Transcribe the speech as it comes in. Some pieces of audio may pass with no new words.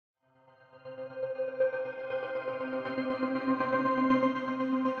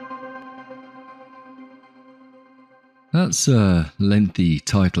That's a lengthy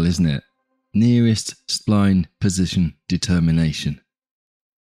title, isn't it? Nearest spline position determination.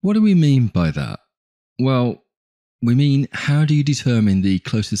 What do we mean by that? Well, we mean how do you determine the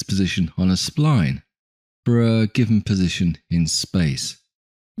closest position on a spline for a given position in space?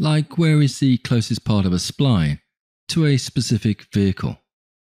 Like where is the closest part of a spline to a specific vehicle?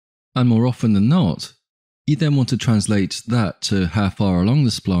 And more often than not, you then want to translate that to how far along the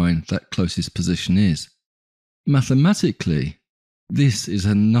spline that closest position is. Mathematically, this is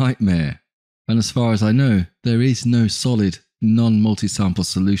a nightmare, and as far as I know, there is no solid, non-multi-sample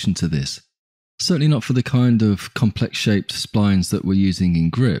solution to this. Certainly not for the kind of complex-shaped splines that we're using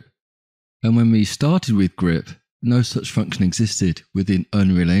in grip. And when we started with grip, no such function existed within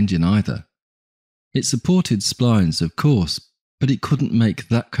Unreal Engine either. It supported splines, of course, but it couldn't make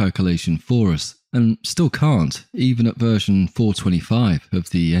that calculation for us, and still can't, even at version 4.25 of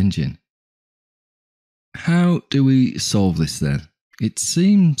the engine. How do we solve this then? It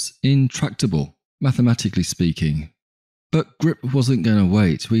seems intractable, mathematically speaking. But grip wasn't going to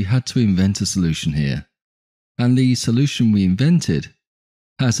wait, we had to invent a solution here. And the solution we invented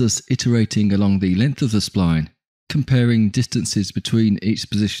has us iterating along the length of the spline, comparing distances between each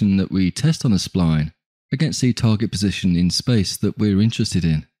position that we test on a spline against the target position in space that we're interested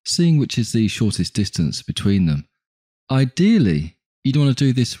in, seeing which is the shortest distance between them. Ideally, you'd want to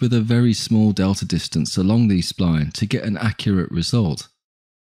do this with a very small delta distance along the spline to get an accurate result.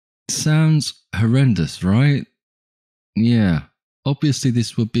 Sounds horrendous, right? Yeah, obviously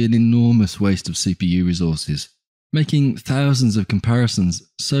this would be an enormous waste of CPU resources, making thousands of comparisons,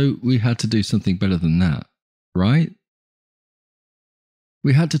 so we had to do something better than that, right?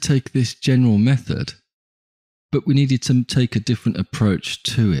 We had to take this general method, but we needed to take a different approach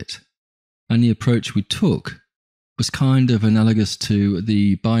to it. And the approach we took was kind of analogous to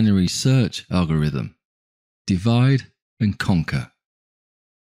the binary search algorithm: divide and conquer.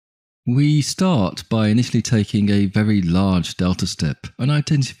 We start by initially taking a very large delta step and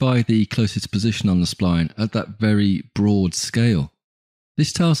identify the closest position on the spline at that very broad scale.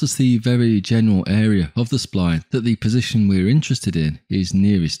 This tells us the very general area of the spline that the position we're interested in is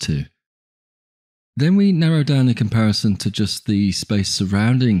nearest to. Then we narrow down the comparison to just the space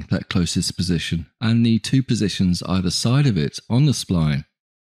surrounding that closest position and the two positions either side of it on the spline.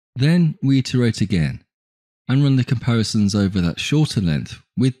 Then we iterate again and run the comparisons over that shorter length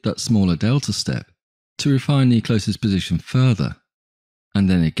with that smaller delta step to refine the closest position further. And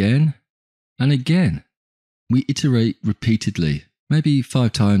then again and again. We iterate repeatedly, maybe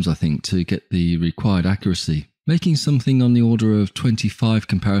 5 times I think, to get the required accuracy, making something on the order of 25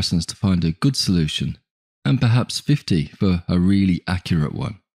 comparisons to find a good solution, and perhaps 50 for a really accurate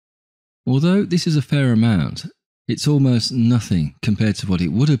one. Although this is a fair amount, it's almost nothing compared to what it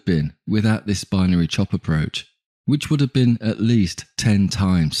would have been without this binary chop approach, which would have been at least 10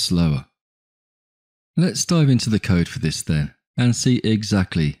 times slower. Let's dive into the code for this then, and see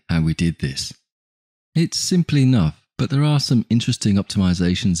exactly how we did this. It's simple enough, but there are some interesting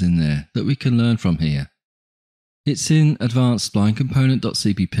optimizations in there that we can learn from here. It's in advanced spline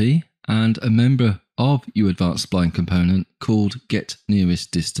component.cpp and a member of uAdvanced spline component called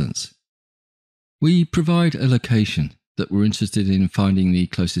getNearestDistance. We provide a location that we're interested in finding the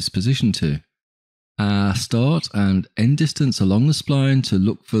closest position to, a start and end distance along the spline to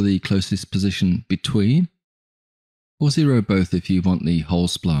look for the closest position between, or 0 both if you want the whole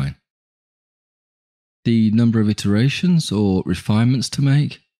spline, the number of iterations or refinements to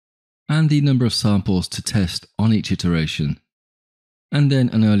make, and the number of samples to test on each iteration, and then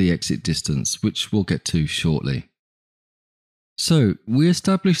an early exit distance, which we'll get to shortly. So we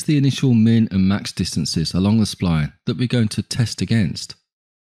establish the initial min and max distances along the spline that we're going to test against.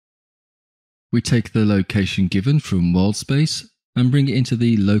 We take the location given from world space and bring it into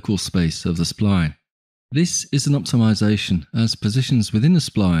the local space of the spline. This is an optimization as positions within the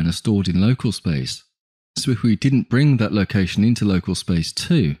spline are stored in local space. So if we didn't bring that location into local space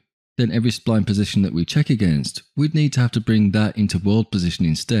too, then every spline position that we check against, we'd need to have to bring that into world position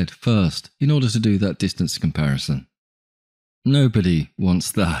instead first in order to do that distance comparison. Nobody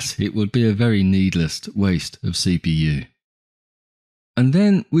wants that. It would be a very needless waste of CPU. And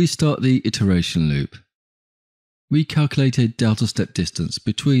then we start the iteration loop. We calculate a delta step distance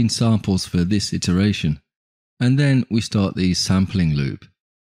between samples for this iteration, and then we start the sampling loop.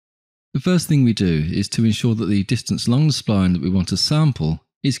 The first thing we do is to ensure that the distance along the spline that we want to sample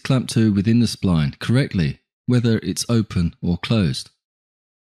is clamped to within the spline correctly, whether it's open or closed.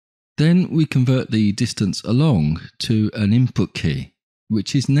 Then we convert the distance along to an input key,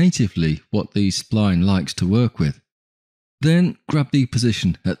 which is natively what the spline likes to work with. Then grab the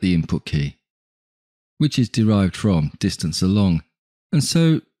position at the input key. which is derived from distance along, and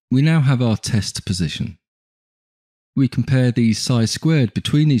so we now have our test position. We compare the size squared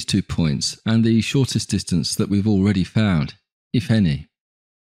between these 2 points and the shortest distance that we've already found, if any.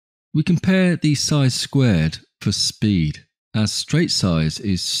 We compare the size squared for speed, as straight size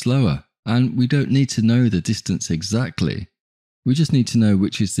is slower and we don't need to know the distance exactly. We just need to know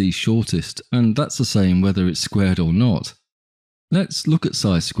which is the shortest, and that's the same whether it's squared or not. Let's look at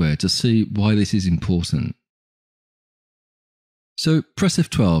size squared to see why this is important. So press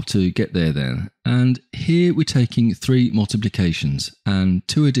F12 to get there then, and here we're taking 3 multiplications and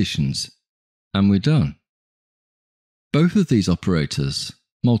 2 additions, and we're done. Both of these operators,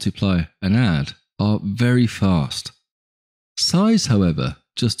 multiply and add, are very fast. Size, however,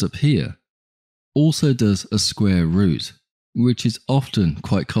 just up here, also does a square root, which is often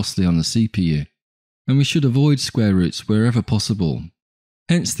quite costly on the CPU, and we should avoid square roots wherever possible.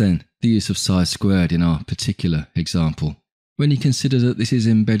 Hence then, the use of size squared in our particular example. When you consider that this is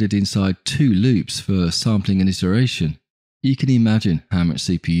embedded inside 2 loops for sampling and iteration, you can imagine how much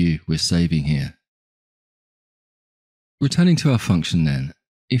CPU we're saving here. Returning to our function then,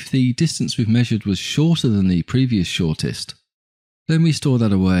 if the distance we've measured was shorter than the previous shortest, then we store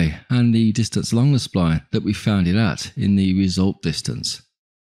that away and the distance along the spline that we found it at in the result distance.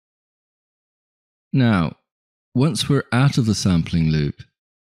 Now, once we're out of the sampling loop,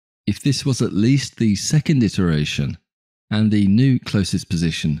 if this was at least the second iteration, and the new closest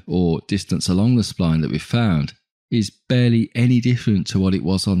position or distance along the spline that we found is barely any different to what it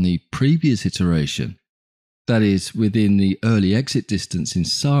was on the previous iteration, that is, within the early exit distance in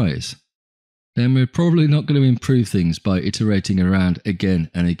size, then we're probably not going to improve things by iterating around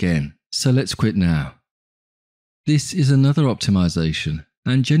again and again, so let's quit now. This is another optimization,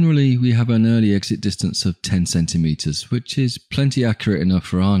 and generally we have an early exit distance of 10 centimeters, which is plenty accurate enough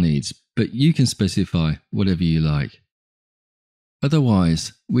for our needs, but you can specify whatever you like.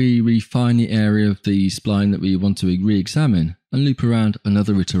 Otherwise, we refine the area of the spline that we want to re-examine and loop around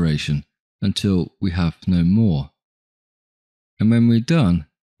another iteration until we have no more. And when we're done,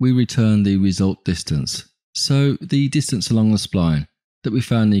 we return the result distance, so the distance along the spline that we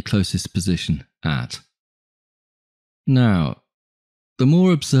found the closest position at. Now, the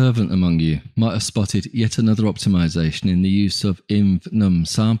more observant among you might have spotted yet another optimization in the use of inv-num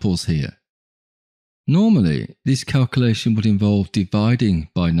samples here. Normally, this calculation would involve dividing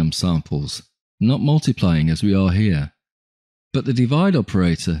by num samples, not multiplying as we are here. But the divide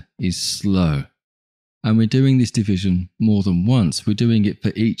operator is slow, and we're doing this division more than once. We're doing it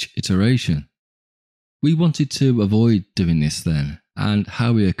for each iteration. We wanted to avoid doing this then, and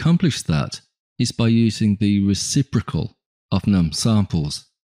how we accomplish that is by using the reciprocal of num samples.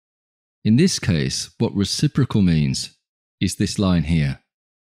 In this case, what reciprocal means is this line here.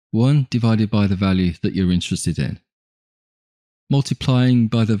 1 divided by the value that you're interested in. Multiplying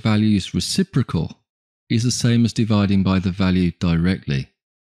by the value's reciprocal is the same as dividing by the value directly.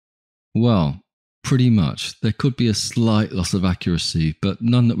 Well, pretty much. There could be a slight loss of accuracy, but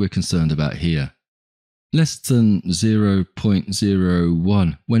none that we're concerned about here. Less than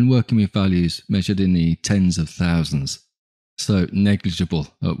 0.01 when working with values measured in the tens of thousands, so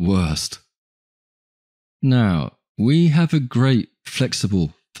negligible at worst. Now, we have a great,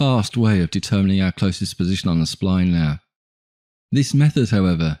 flexible, fast way of determining our closest position on the spline now. This method,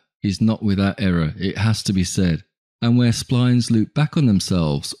 however, is not without error, it has to be said, and where splines loop back on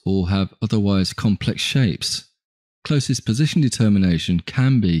themselves or have otherwise complex shapes, closest position determination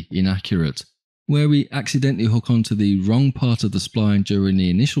can be inaccurate, where we accidentally hook onto the wrong part of the spline during the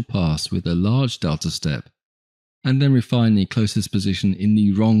initial pass with a large delta step, and then refine the closest position in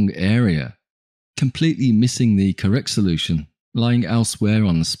the wrong area, completely missing the correct solution lying elsewhere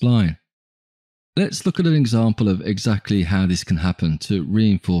on the spline. Let's look at an example of exactly how this can happen to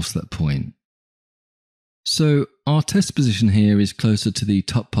reinforce that point. So our test position here is closer to the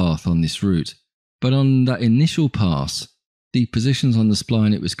top path on this route, but on that initial pass, the positions on the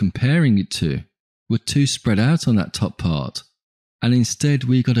spline it was comparing it to were too spread out on that top part, and instead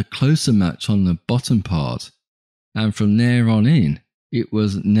we got a closer match on the bottom part, and from there on in, it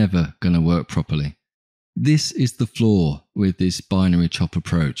was never going to work properly. This is the flaw with this binary chop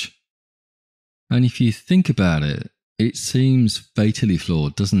approach. And if you think about it, it seems fatally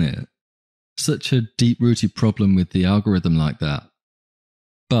flawed, doesn't it? Such a deep-rooted problem with the algorithm like that.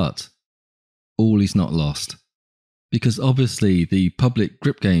 But all is not lost, because obviously the public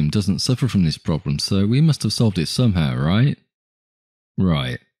grip game doesn't suffer from this problem, so we must have solved it somehow, right?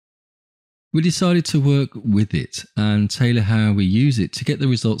 Right. We decided to work with it and tailor how we use it to get the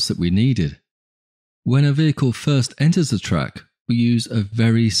results that we needed. When a vehicle first enters the track, we use a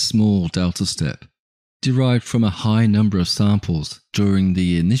very small delta step, derived from a high number of samples during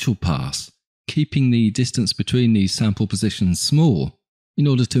the initial pass, keeping the distance between these sample positions small in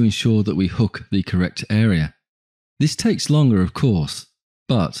order to ensure that we hook the correct area. This takes longer, of course,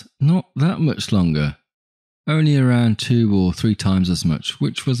 but not that much longer. Only around 2 or 3 times as much,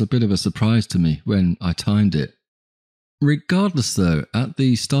 which was a bit of a surprise to me when I timed it. Regardless though, at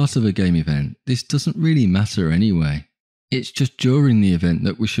the start of a game event, this doesn't really matter anyway. It's just during the event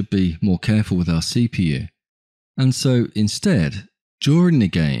that we should be more careful with our CPU. And so instead, during the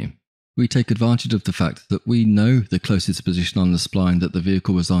game, we take advantage of the fact that we know the closest position on the spline that the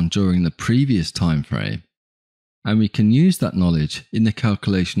vehicle was on during the previous time frame, and we can use that knowledge in the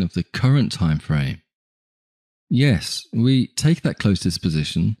calculation of the current time frame. Yes, we take that closest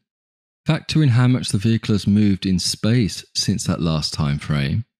position, factor in how much the vehicle has moved in space since that last time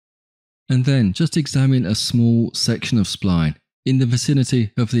frame, and then just examine a small section of spline in the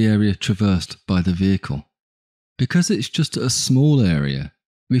vicinity of the area traversed by the vehicle. Because it's just a small area,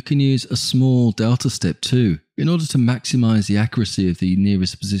 we can use a small delta step too in order to maximize the accuracy of the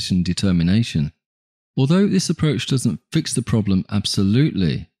nearest position determination. Although this approach doesn't fix the problem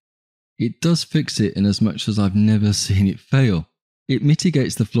absolutely, it does fix it in as much as I've never seen it fail. It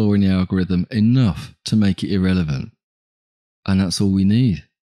mitigates the flaw in the algorithm enough to make it irrelevant. And that's all we need.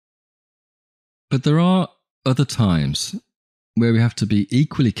 But there are other times where we have to be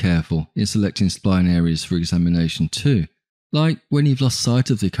equally careful in selecting spline areas for examination too, like when you've lost sight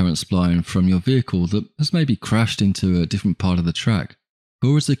of the current spline from your vehicle that has maybe crashed into a different part of the track,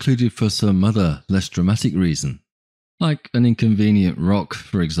 or is occluded for some other less dramatic reason, like an inconvenient rock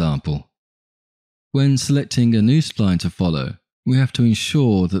for example. When selecting a new spline to follow, we have to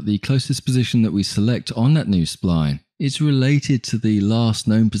ensure that the closest position that we select on that new spline is related to the last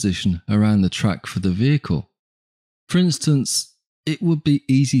known position around the track for the vehicle. For instance, it would be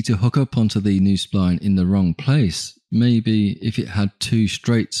easy to hook up onto the new spline in the wrong place, maybe if it had 2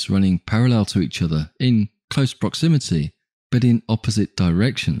 straights running parallel to each other in close proximity, but in opposite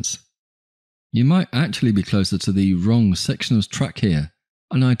directions. You might actually be closer to the wrong section of track here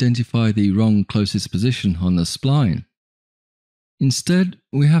and identify the wrong closest position on the spline. Instead,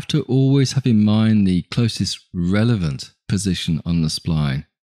 we have to always have in mind the closest relevant position on the spline,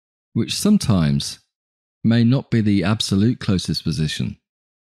 which sometimes may not be the absolute closest position.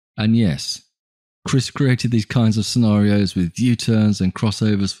 And yes, Chris created these kinds of scenarios with U-turns and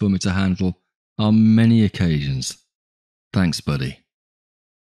crossovers for me to handle on many occasions. Thanks, buddy.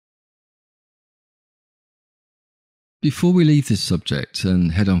 Before we leave this subject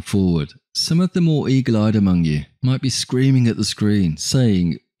and head on forward, some of the more eagle-eyed among you might be screaming at the screen,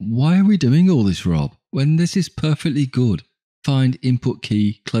 saying, "Why are we doing all this, Rob, when this is perfectly good? Find input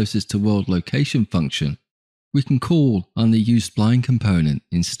key closest to world location function. We can call on the useSpline component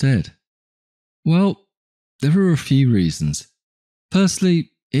instead." Well, there are a few reasons.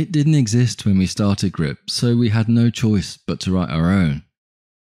 Firstly, it didn't exist when we started Grip, so we had no choice but to write our own.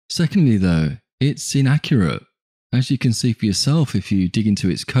 Secondly though, it's inaccurate. As you can see for yourself if you dig into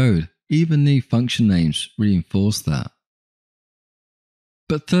its code, even the function names reinforce that.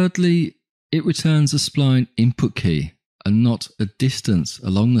 But thirdly, it returns a spline input key and not a distance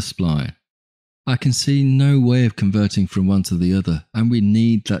along the spline. I can see no way of converting from one to the other, and we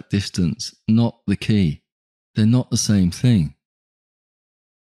need that distance, not the key. They're not the same thing.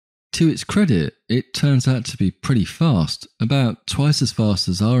 To its credit, it turns out to be pretty fast, about twice as fast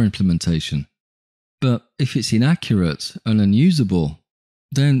as our implementation. But if it's inaccurate and unusable,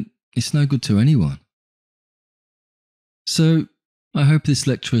 then it's no good to anyone. So, I hope this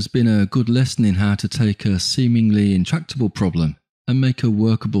lecture has been a good lesson in how to take a seemingly intractable problem and make a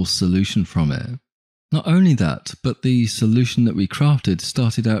workable solution from it. Not only that, but the solution that we crafted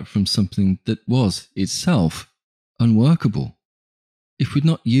started out from something that was, itself, unworkable. If we'd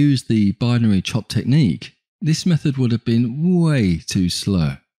not used the binary chop technique, this method would have been way too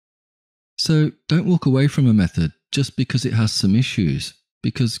slow. So don't walk away from a method just because it has some issues,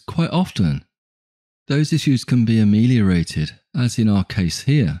 because quite often, those issues can be ameliorated, as in our case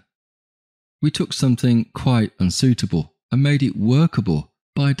here. We took something quite unsuitable and made it workable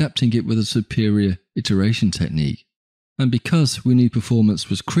by adapting it with a superior iteration technique. And because we knew performance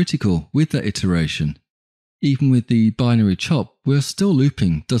was critical with that iteration, even with the binary chop, we're still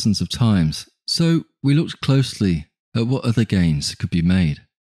looping dozens of times, so we looked closely at what other gains could be made,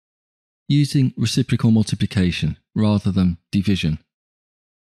 using reciprocal multiplication rather than division,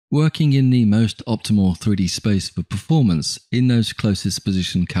 working in the most optimal 3D space for performance in those closest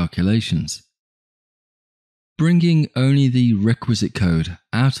position calculations, bringing only the requisite code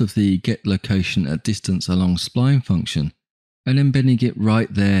out of the getLocationAtDistance along spline function and embedding it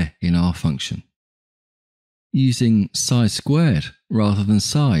right there in our function. using size squared rather than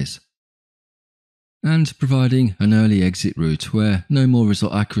size, and providing an early exit route where no more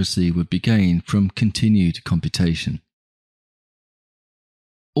result accuracy would be gained from continued computation.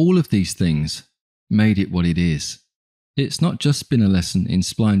 All of these things made it what it is. It's not just been a lesson in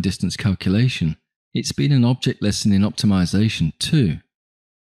spline distance calculation, it's been an object lesson in optimization too.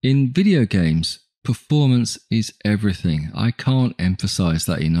 In video games, performance is everything. I can't emphasize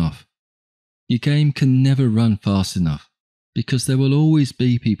that enough. Your game can never run fast enough, because there will always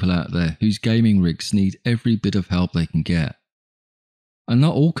be people out there whose gaming rigs need every bit of help they can get. And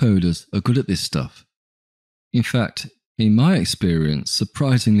not all coders are good at this stuff. In fact, in my experience,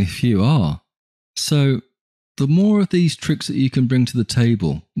 surprisingly few are. So, the more of these tricks that you can bring to the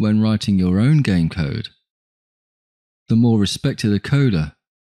table when writing your own game code, the more respected a coder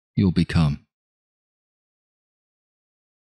you'll become.